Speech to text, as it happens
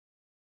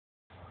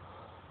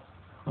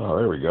Oh,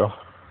 there we go.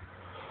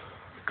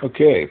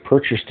 Okay,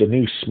 purchased a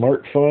new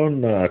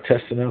smartphone,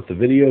 testing out the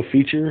video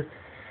feature.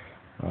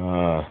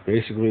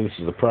 Basically, this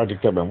is a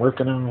project I've been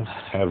working on.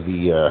 Have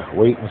the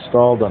weight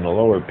installed on the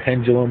lower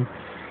pendulum.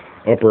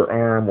 Upper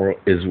arm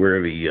is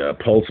where the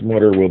pulse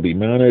motor will be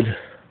mounted.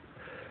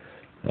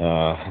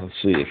 Let's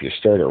see, if you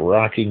start a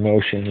rocking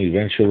motion,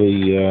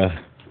 eventually,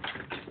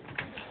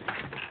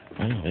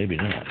 well, maybe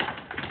not.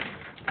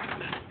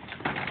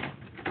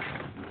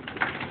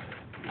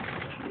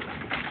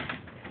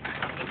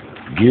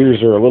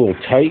 Gears are a little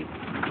tight.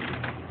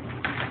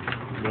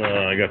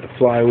 I got the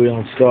flywheel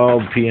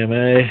installed,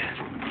 PMA.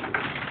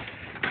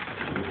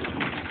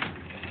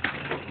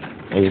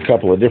 There's a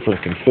couple of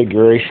different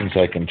configurations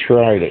I can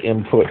try to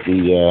input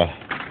the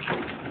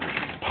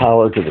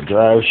power to the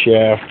drive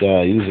shaft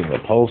using the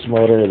pulse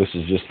motor. This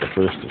is just the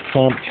first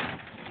attempt.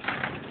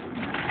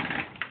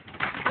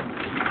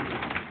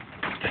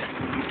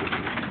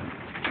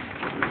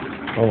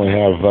 Only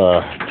have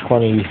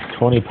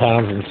 20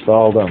 pounds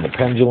installed on the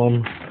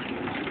pendulum,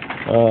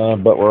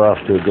 but we're off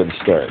to a good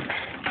start.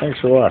 Thanks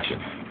for watching.